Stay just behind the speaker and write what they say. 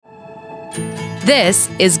This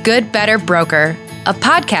is Good Better Broker, a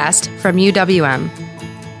podcast from UWM.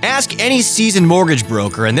 Ask any seasoned mortgage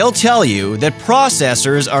broker and they'll tell you that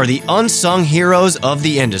processors are the unsung heroes of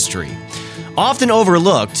the industry. Often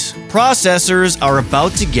overlooked, processors are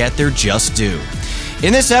about to get their just due.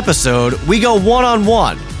 In this episode, we go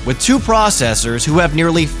one-on-one with two processors who have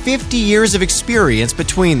nearly 50 years of experience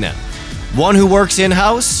between them. One who works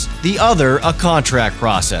in-house, the other a contract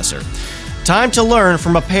processor. Time to learn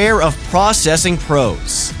from a pair of processing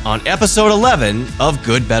pros on episode 11 of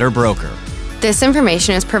Good Better Broker. This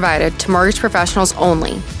information is provided to mortgage professionals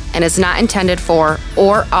only and is not intended for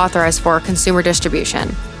or authorized for consumer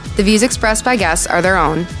distribution. The views expressed by guests are their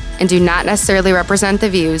own and do not necessarily represent the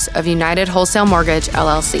views of United Wholesale Mortgage,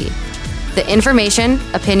 LLC. The information,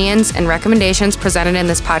 opinions, and recommendations presented in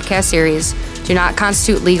this podcast series do not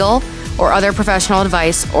constitute legal or other professional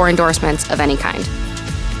advice or endorsements of any kind.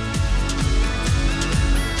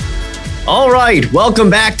 All right,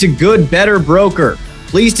 welcome back to Good Better Broker.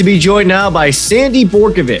 Pleased to be joined now by Sandy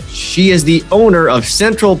Borkovich. She is the owner of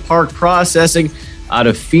Central Park Processing out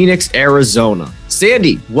of Phoenix, Arizona.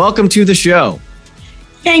 Sandy, welcome to the show.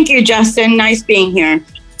 Thank you, Justin. Nice being here.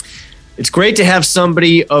 It's great to have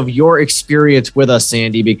somebody of your experience with us,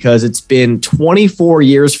 Sandy, because it's been 24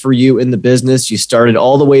 years for you in the business. You started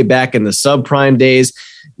all the way back in the subprime days.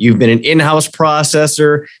 You've been an in-house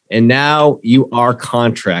processor, and now you are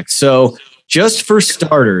contract. So just for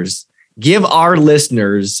starters, give our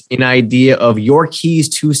listeners an idea of your keys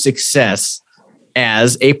to success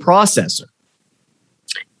as a processor.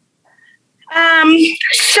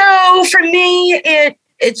 So for me,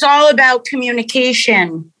 it's all about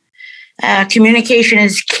communication. Communication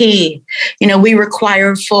is key. You know, we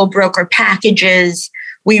require full broker packages.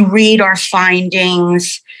 We read our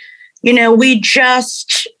findings. You know,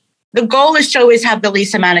 the goal is to always have the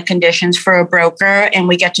least amount of conditions for a broker, and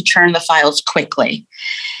we get to turn the files quickly.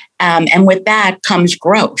 And with that comes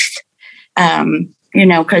growth. You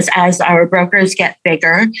know, because as our brokers get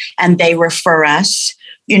bigger and they refer us,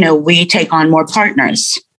 you know, we take on more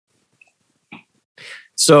partners.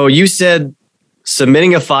 So you said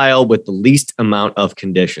submitting a file with the least amount of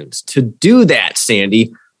conditions. To do that,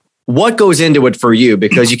 Sandy, what goes into it for you?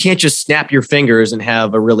 Because you can't just snap your fingers and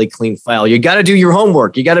have a really clean file. You got to do your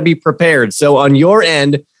homework. You got to be prepared. So on your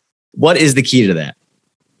end, what is the key to that?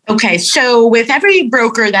 Okay, so with every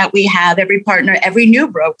broker that we have, every partner, every new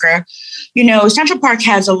broker, you know, Central Park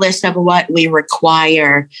has a list of what we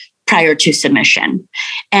require prior to submission.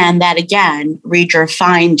 And that, again, read your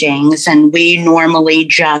findings. And we normally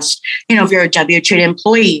just, you know, if you're a W-2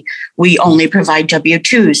 employee, we only provide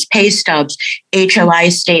W-2s, pay stubs, HOI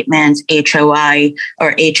statements, HOI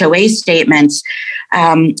or HOA statements,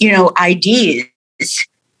 you know, IDs.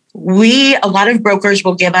 A lot of brokers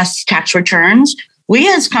will give us tax returns. We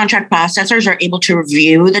as contract processors are able to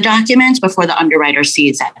review the documents before the underwriter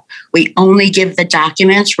sees it. We only give the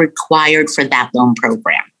documents required for that loan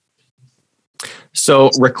program. So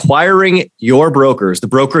requiring your brokers, the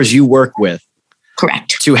brokers you work with,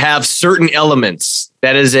 correct, to have certain elements,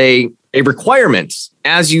 that is a requirement,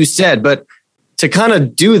 as you said. But to kind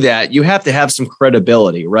of do that, you have to have some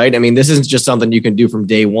credibility, right? I mean, this isn't just something you can do from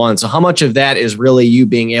day one. So how much of that is really you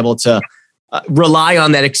being able to rely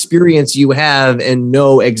on that experience you have and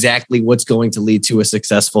know exactly what's going to lead to a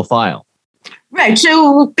successful file? Right.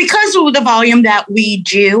 So because of the volume that we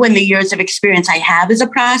do and the years of experience I have as a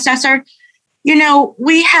processor, you know,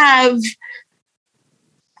 we have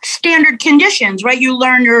standard conditions, right? You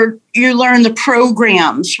learn the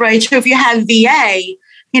programs, right? So if you have VA,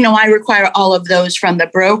 you know, I require all of those from the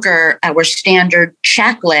broker, our standard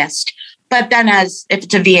checklist. But then if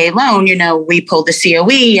it's a VA loan, you know, we pull the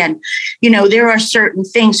COE and, you know, there are certain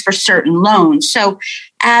things for certain loans. So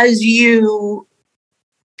as you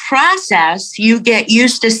process, you get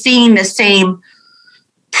used to seeing the same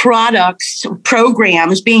products,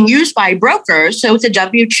 programs being used by brokers. So it's a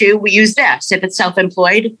W-2, we use this. If it's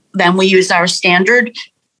self-employed, then we use our standard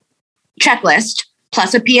checklist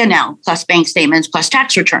plus a P&L, plus bank statements, plus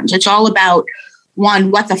tax returns. It's all about, one,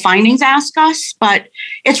 what the findings ask us, but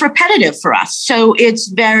it's repetitive for us. So it's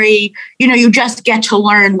very, you know, you just get to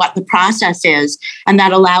learn what the process is. And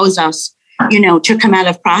that allows us, you know, to come out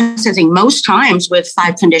of processing most times with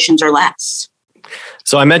 5 conditions or less.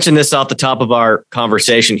 So I mentioned this off the top of our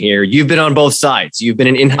conversation here. You've been on both sides. You've been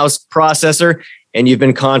an in-house processor and you've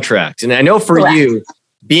been contract. And I know for Correct. You,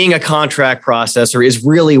 being a contract processor is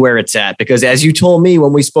really where it's at, because as you told me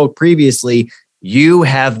when we spoke previously, you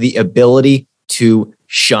have the ability to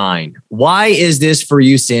shine. Why is this for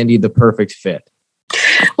you, Sandy, the perfect fit?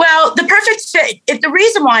 Well, the perfect fit, the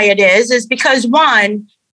reason why it is because one,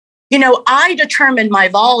 you know, I determine my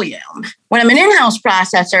volume. When I'm an in-house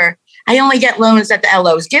processor, I only get loans that the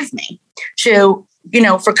LOs give me. So,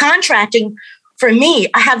 for contracting, for me,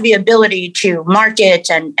 I have the ability to market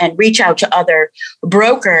and reach out to other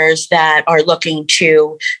brokers that are looking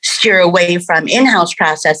to steer away from in-house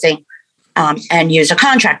processing and use a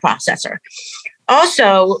contract processor.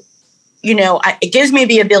 Also, it gives me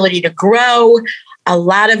the ability to grow. A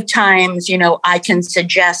lot of times, I can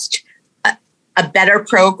suggest a better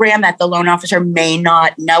program that the loan officer may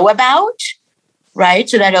not know about, right?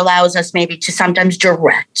 So that allows us maybe to sometimes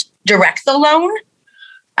direct the loan.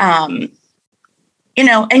 And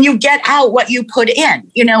you get out what you put in.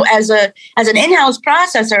 As an in-house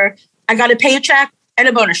processor, I got a paycheck and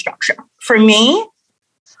a bonus structure. For me,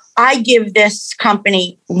 I give this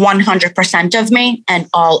company 100% of me and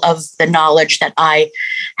all of the knowledge that I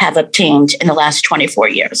have obtained in the last 24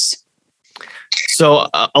 years. So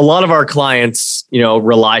a lot of our clients,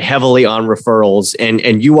 rely heavily on referrals,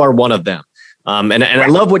 and you are one of them. And I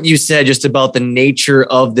love what you said just about the nature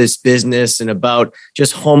of this business and about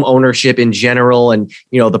just home ownership in general and,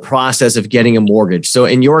 the process of getting a mortgage. So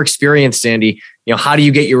in your experience, Sandy, how do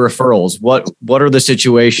you get your referrals? What are the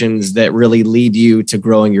situations that really lead you to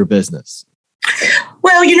growing your business?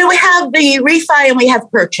 Well, we have the refi and we have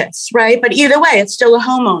purchase, right? But either way, it's still a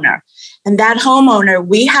homeowner. And that homeowner,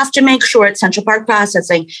 we have to make sure at Central Park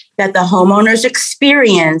Processing that the homeowner's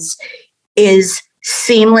experience is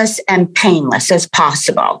seamless and painless as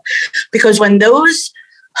possible. Because when those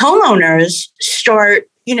homeowners start,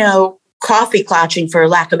 coffee clutching, for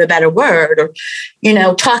lack of a better word, or,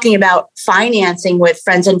 talking about financing with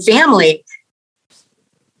friends and family,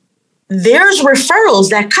 there's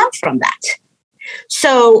referrals that come from that.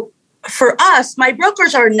 So for us, my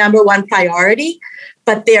brokers are number one priority,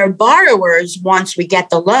 but their borrowers, once we get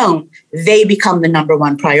the loan, they become the number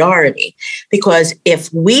one priority. Because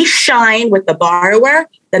if we shine with the borrower,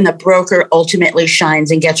 then the broker ultimately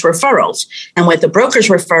shines and gets referrals. And with the broker's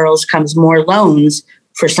referrals comes more loans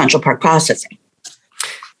for Central Park Processing.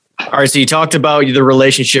 All right. So you talked about the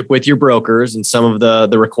relationship with your brokers and some of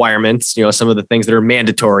the requirements, some of the things that are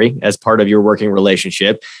mandatory as part of your working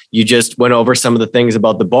relationship. You just went over some of the things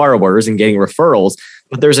about the borrowers and getting referrals.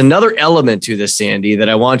 But there's another element to this, Sandy, that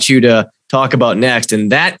I want you to talk about next.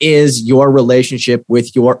 And that is your relationship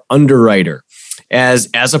with your underwriter. As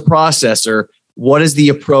a processor, what is the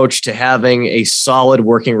approach to having a solid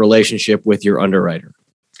working relationship with your underwriter?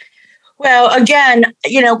 Well, again,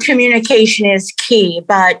 communication is key,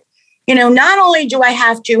 but not only do I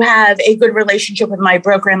have to have a good relationship with my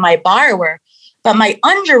broker and my borrower, but my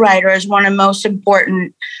underwriter is one of the most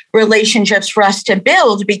important relationships for us to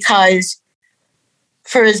build, because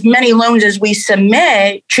for as many loans as we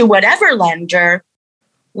submit to whatever lender,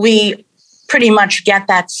 we pretty much get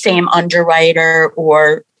that same underwriter,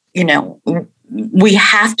 or, we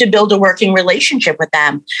have to build a working relationship with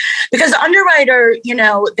them, because the underwriter,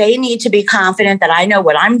 they need to be confident that I know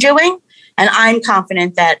what I'm doing, and I'm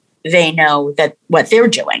confident that they know that what they're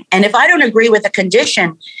doing. And if I don't agree with a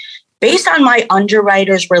condition, based on my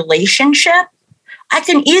underwriter's relationship, I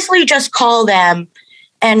can easily just call them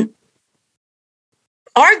and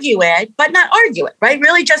argue it, but not argue it, right?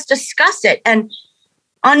 Really just discuss it. And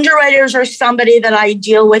underwriters are somebody that I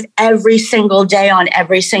deal with every single day on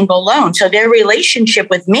every single loan. So their relationship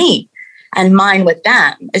with me and mine with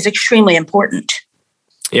them is extremely important.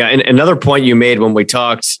 Yeah. And another point you made when we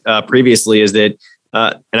talked previously is that,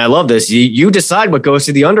 and I love this, you decide what goes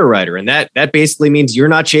to the underwriter. And that basically means you're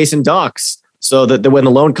not chasing docs. So that when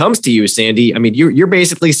the loan comes to you, Sandy, I mean, you're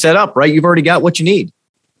basically set up, right? You've already got what you need.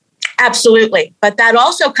 Absolutely. But that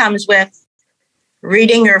also comes with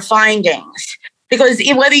reading your findings. Because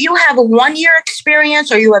whether you have a 1-year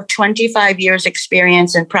experience or you have 25 years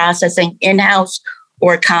experience in processing in-house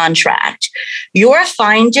or contract, your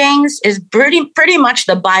findings is pretty much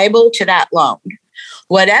the Bible to that loan.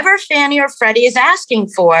 Whatever Fannie or Freddie is asking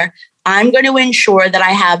for, I'm going to ensure that I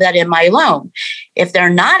have that in my loan. If they're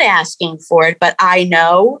not asking for it, but I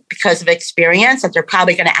know because of experience that they're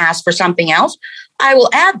probably going to ask for something else, I will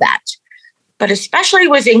add that. But especially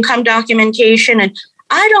with income documentation, and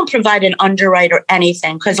I don't provide an underwriter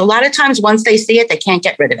anything, because a lot of times once they see it, they can't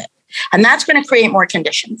get rid of it. And that's going to create more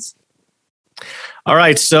conditions. All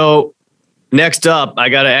right. So next up, I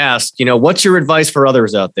got to ask, what's your advice for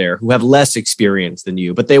others out there who have less experience than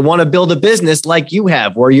you, but they want to build a business like you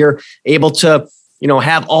have, where you're able to,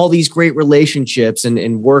 have all these great relationships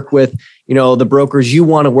and work with, the brokers you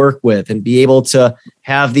want to work with, and be able to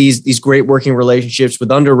have these great working relationships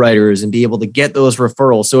with underwriters and be able to get those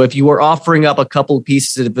referrals. So if you were offering up a couple of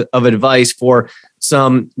pieces of advice for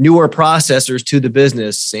some newer processors to the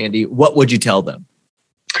business, Sandy, what would you tell them?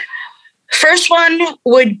 First one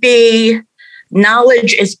would be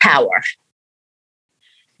knowledge is power.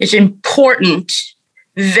 It's important,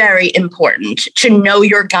 very important, to know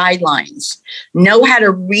your guidelines, know how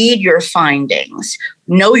to read your findings,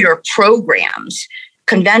 know your programs,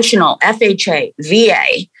 conventional, FHA,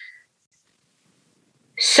 VA.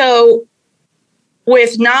 So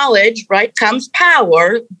with knowledge, right, comes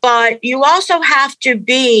power, but you also have to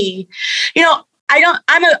be, I'm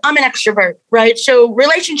an extrovert, right? So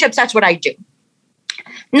relationships, that's what I do.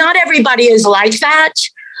 Not everybody is like that.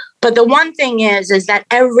 But the one thing is that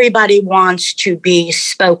everybody wants to be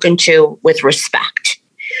spoken to with respect.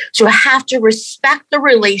 So you have to respect the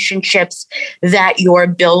relationships that you're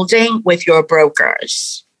building with your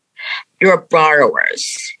brokers, your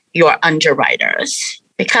borrowers, your underwriters,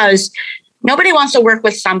 because nobody wants to work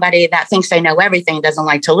with somebody that thinks they know everything, doesn't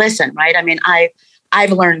like to listen, right? I mean,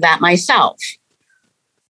 I've learned that myself.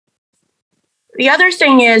 The other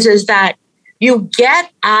thing is that you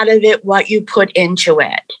get out of it what you put into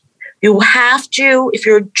it. You have to, if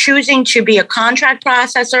you're choosing to be a contract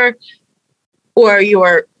processor or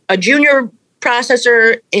you're a junior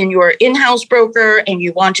processor in your in-house broker and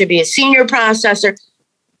you want to be a senior processor,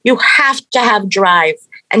 you have to have drive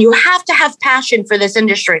and you have to have passion for this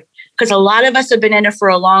industry, because a lot of us have been in it for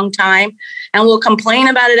a long time and we'll complain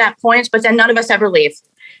about it at points, but then none of us ever leave,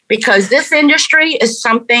 because this industry is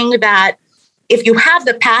something that if you have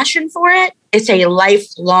the passion for it, it's a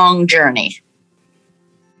lifelong journey.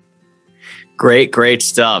 Great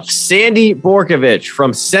stuff. Sandy Borkovich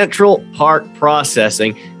from Central Park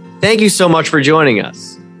Processing. Thank you so much for joining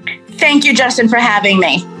us. Thank you, Justin, for having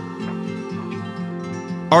me.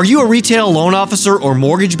 Are you a retail loan officer or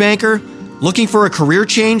mortgage banker looking for a career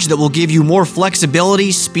change that will give you more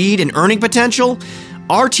flexibility, speed, and earning potential?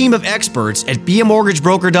 Our team of experts at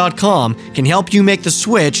beamortgagebroker.com can help you make the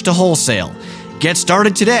switch to wholesale. Get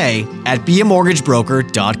started today at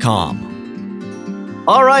beamortgagebroker.com.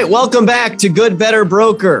 All right, welcome back to Good Better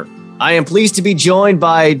Broker. I am pleased to be joined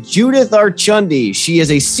by Judith Archundi. She is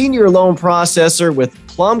a senior loan processor with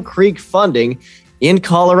Plum Creek Funding in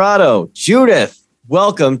Colorado. Judith,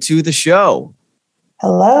 welcome to the show.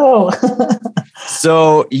 Hello.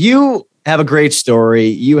 So you have a great story.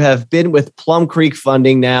 You have been with Plum Creek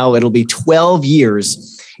Funding now. It'll be 12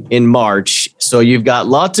 years in March. So you've got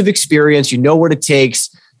lots of experience. You know what it takes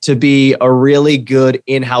to be a really good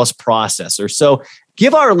in-house processor. So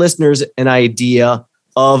give our listeners an idea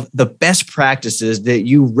of the best practices that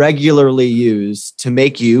you regularly use to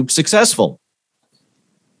make you successful.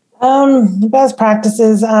 The best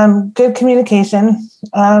practices, good communication,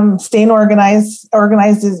 staying organized.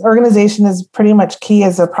 Organization is pretty much key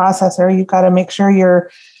as a processor. You've got to make sure you're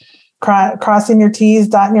crossing your T's,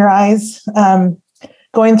 dotting your I's,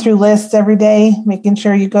 going through lists every day, making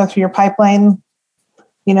sure you go through your pipeline,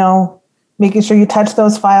 making sure you touch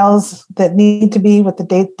those files that need to be with the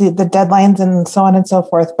date, the deadlines, and so on and so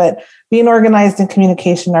forth. But being organized and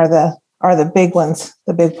communication are the big ones,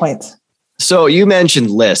 the big points. So you mentioned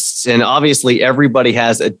lists, and obviously everybody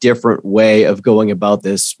has a different way of going about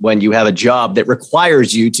this when you have a job that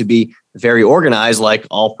requires you to be very organized, like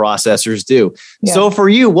all processors do. Yeah. So for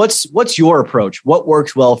you, what's your approach? What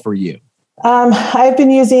works well for you? I've been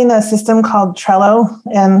using a system called Trello,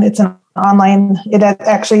 and it's an online. It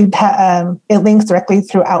actually it links directly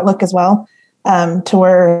through Outlook as well, to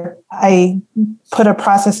where I put a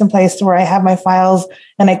process in place to where I have my files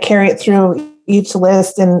and I carry it through each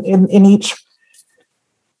list and in each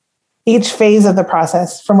phase of the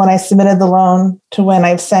process, from when I submitted the loan to when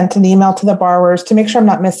I've sent an email to the borrowers to make sure I'm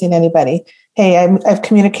not missing anybody. Hey, I've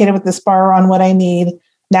communicated with this borrower on what I need.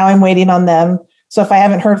 Now I'm waiting on them. So if I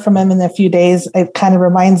haven't heard from them in a few days, it kind of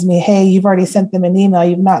reminds me, hey, you've already sent them an email.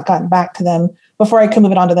 You've not gotten back to them, before I can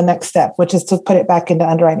move it on to the next step, which is to put it back into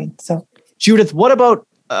underwriting. So, Judith, what about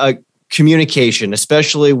communication,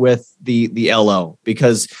 especially with the LO?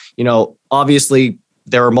 Because, obviously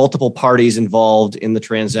there are multiple parties involved in the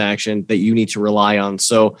transaction that you need to rely on.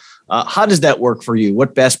 So how does that work for you?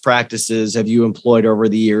 What best practices have you employed over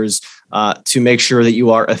the years to make sure that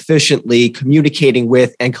you are efficiently communicating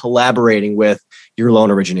with and collaborating with your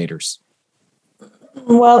loan originators?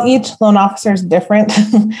 Well, each loan officer is different.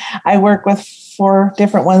 I work with 4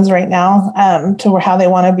 different ones right now, to how they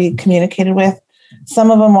want to be communicated with.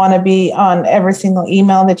 Some of them want to be on every single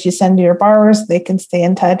email that you send to your borrowers. They can stay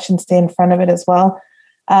in touch and stay in front of it as well.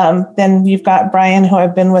 Then you've got Brian, who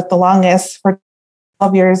I've been with the longest for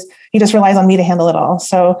 12 years. He just relies on me to handle it all.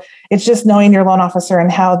 So it's just knowing your loan officer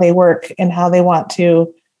and how they work and how they want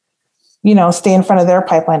to, stay in front of their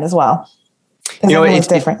pipeline as well. Because everyone's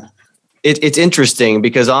different. It's interesting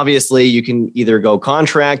because obviously you can either go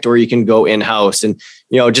contract or you can go in-house. And,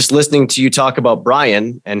 just listening to you talk about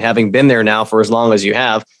Brian and having been there now for as long as you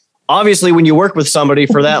have, obviously when you work with somebody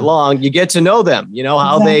for that long, you get to know them,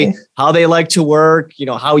 how they like to work,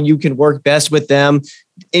 how you can work best with them.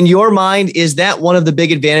 In your mind, is that one of the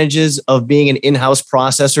big advantages of being an in-house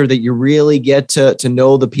processor, that you really get to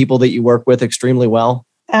know the people that you work with extremely well?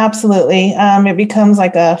 Absolutely. It becomes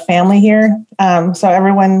like a family here. So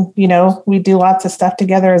everyone, we do lots of stuff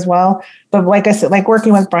together as well. But like I said, like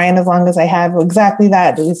working with Brian, as long as I have, exactly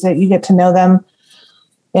that is that you get to know them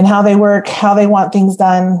and how they work, how they want things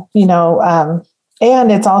done, and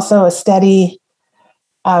it's also a steady,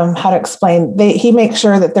 how to explain, he makes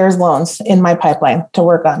sure that there's loans in my pipeline to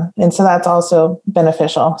work on. And so that's also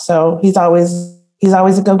beneficial. So he's always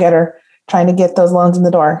a go-getter trying to get those loans in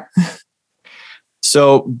the door.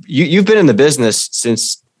 So you've been in the business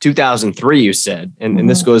since 2003, you said, and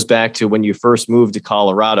this goes back to when you first moved to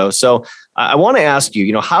Colorado. So I want to ask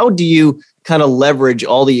you, how do you kind of leverage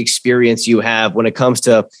all the experience you have when it comes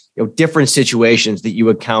to different situations that you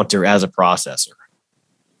encounter as a processor?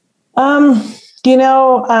 One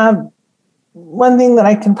thing that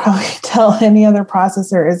I can probably tell any other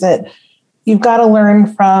processor is that you've got to learn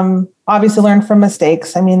from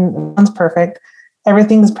mistakes. I mean, no one's perfect.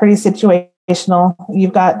 Everything's pretty situational.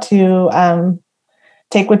 You've got to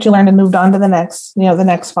take what you learned and move on to the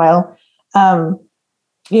next file.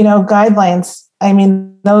 Guidelines. I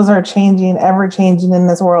mean, those are changing, ever changing in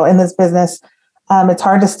this world, in this business. It's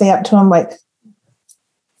hard to stay up to them up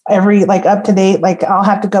to date. Like I'll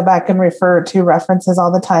have to go back and refer to references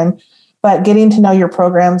all the time, but getting to know your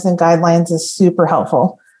programs and guidelines is super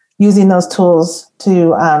helpful. Using those tools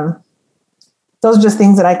those are just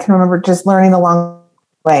things that I can remember just learning along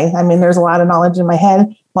way. I mean, there's a lot of knowledge in my head,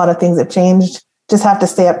 a lot of things have changed. Just have to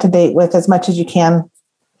stay up to date with as much as you can.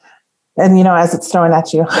 And, as it's thrown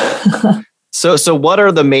at you. So what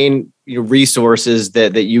are the main resources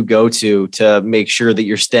that you go to make sure that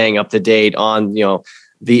you're staying up to date on,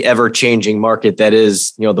 the ever changing market that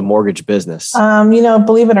is, the mortgage business?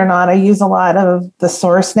 Believe it or not, I use a lot of the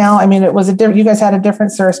source now. I mean, you guys had a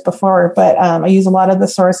different source before, but I use a lot of the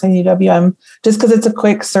source in UWM just because it's a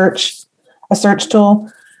quick search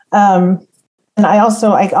tool. And I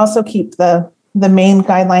also keep the main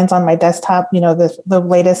guidelines on my desktop, the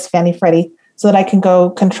latest Fannie Freddie, so that I can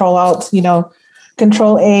go Control Alt,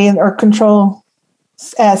 Control A or Control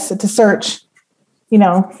S to search,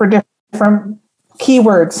 for different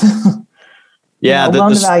keywords. Yeah.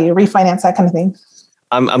 Loan to value, refinance, that kind of thing.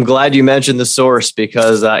 I'm glad you mentioned the source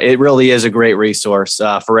because it really is a great resource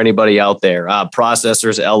for anybody out there,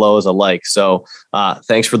 processors, LOs alike. So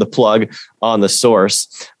thanks for the plug on the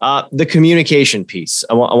source. The communication piece.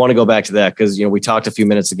 I want to go back to that because, we talked a few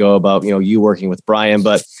minutes ago about, you working with Brian,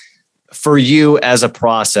 but for you as a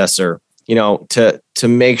processor, to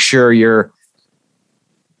make sure you're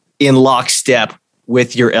in lockstep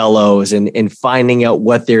with your LOs and finding out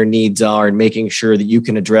what their needs are and making sure that you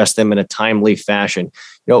can address them in a timely fashion.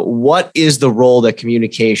 What is the role that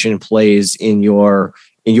communication plays in your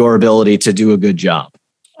ability to do a good job?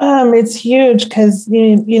 It's huge because,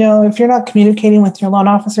 if you're not communicating with your loan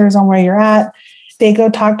officers on where you're at, they go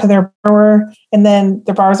talk to their borrower and then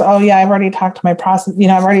the borrower's, oh yeah, I've already talked to my process.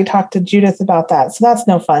 I've already talked to Judith about that. So that's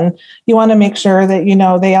no fun. You want to make sure that,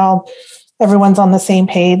 everyone's on the same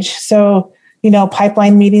page. So,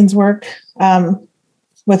 pipeline meetings work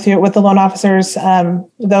with the loan officers,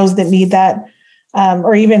 those that need that,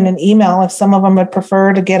 or even an email if some of them would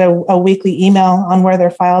prefer to get a weekly email on where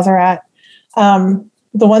their files are at.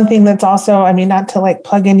 The one thing that's also, not to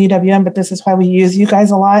plug in UWM, but this is why we use you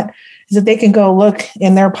guys a lot, is that they can go look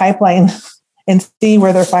in their pipeline and see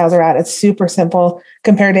where their files are at. It's super simple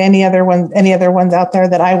compared to any other ones out there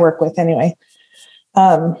that I work with anyway.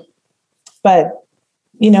 But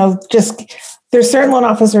there's certain loan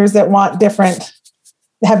officers that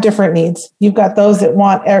have different needs. You've got those that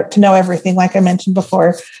want to know everything, like I mentioned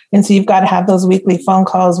before. And so you've got to have those weekly phone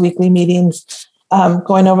calls, weekly meetings,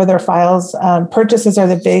 going over their files. Purchases are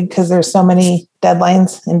the big because there's so many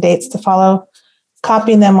deadlines and dates to follow,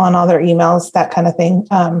 copying them on all their emails, that kind of thing.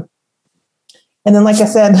 And then, like I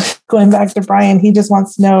said, going back to Brian, he just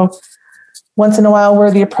wants to know once in a while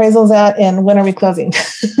where the appraisal's at and when are we closing?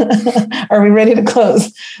 Are we ready to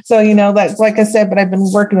close? So, like I said, but I've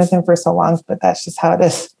been working with him for so long, but that's just how it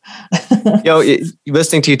is.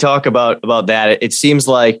 Listening to you talk about that, it seems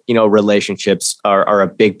like, relationships are a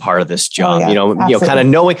big part of this job, absolutely.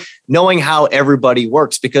 Kind of knowing how everybody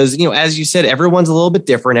works because, as you said, everyone's a little bit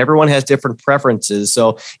different. Everyone has different preferences.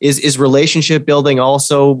 So is relationship building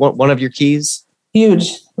also one of your keys?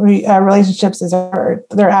 Huge. relationships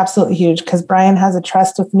they're absolutely huge, because Brian has a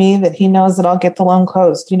trust with me that he knows that I'll get the loan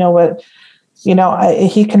closed. He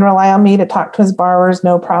can rely on me to talk to his borrowers,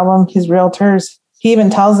 no problem. His realtors, he even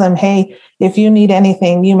tells them, hey, if you need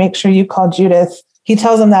anything, you make sure you call Judith. He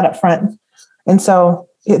tells them that up front. And so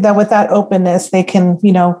that with that openness, they can,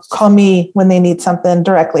 call me when they need something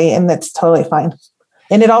directly, and that's totally fine.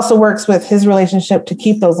 And it also works with his relationship to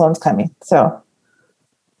keep those loans coming. So,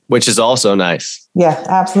 which is also nice. Yeah,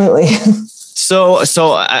 absolutely. So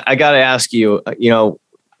I got to ask you,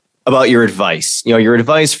 about your advice, your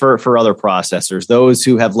advice for other processors, those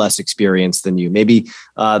who have less experience than you. Maybe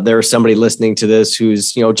there's somebody listening to this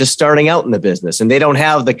who's, just starting out in the business, and they don't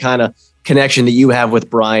have the kind of connection that you have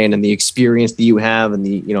with Brian and the experience that you have and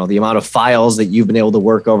the amount of files that you've been able to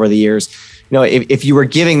work over the years. If you were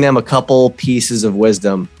giving them a couple pieces of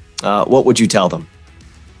wisdom, what would you tell them?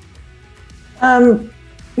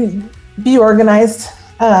 Be organized.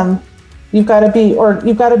 You've got to be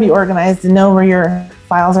organized and know where your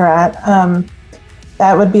files are at.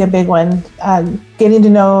 That would be a big one. Getting to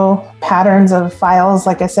know patterns of files.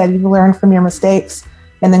 Like I said, you learn from your mistakes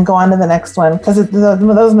and then go on to the next one, because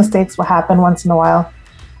those mistakes will happen once in a while.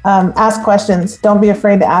 Ask questions. Don't be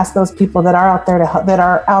afraid to ask those people that are out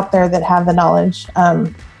there that have the knowledge.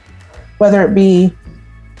 Whether it be,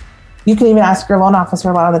 you can even ask your loan officer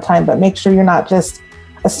a lot of the time, but make sure you're not just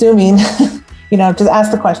assuming. Just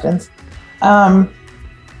ask the questions.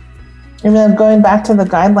 And then going back to the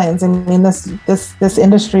guidelines, I mean, this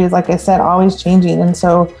industry is, like I said, always changing. And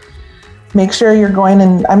so make sure you're going,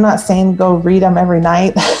 and I'm not saying go read them every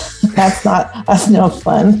night. That's no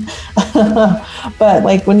fun. But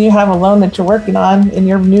like when you have a loan that you're working on and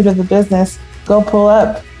you're new to the business, go pull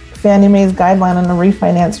up Fannie Mae's guideline on the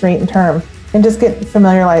refinance rate and term and just get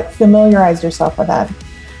familiarize yourself with that.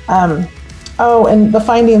 And the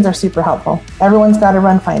findings are super helpful. Everyone's got to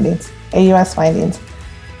run findings, AUS findings.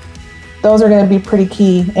 Those are going to be pretty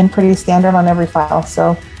key and pretty standard on every file.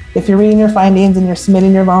 So if you're reading your findings and you're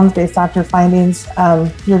submitting your loans based off your findings,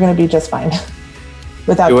 you're going to be just fine.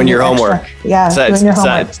 Without doing your homework. Yeah, doing your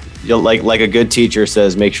homework. Like a good teacher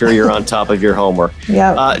says, make sure you're on top of your homework.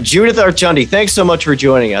 Yeah. Judith Archundi, thanks so much for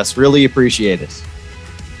joining us. Really appreciate it.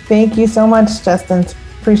 Thank you so much, Justin.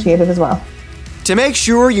 Appreciate it as well. To make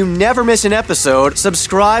sure you never miss an episode,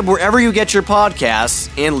 subscribe wherever you get your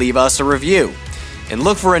podcasts and leave us a review. And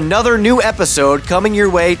look for another new episode coming your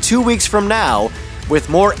way 2 weeks from now with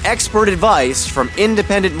more expert advice from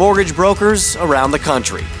independent mortgage brokers around the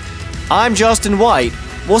country. I'm Justin White.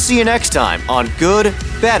 We'll see you next time on Good,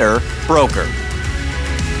 Better Broker.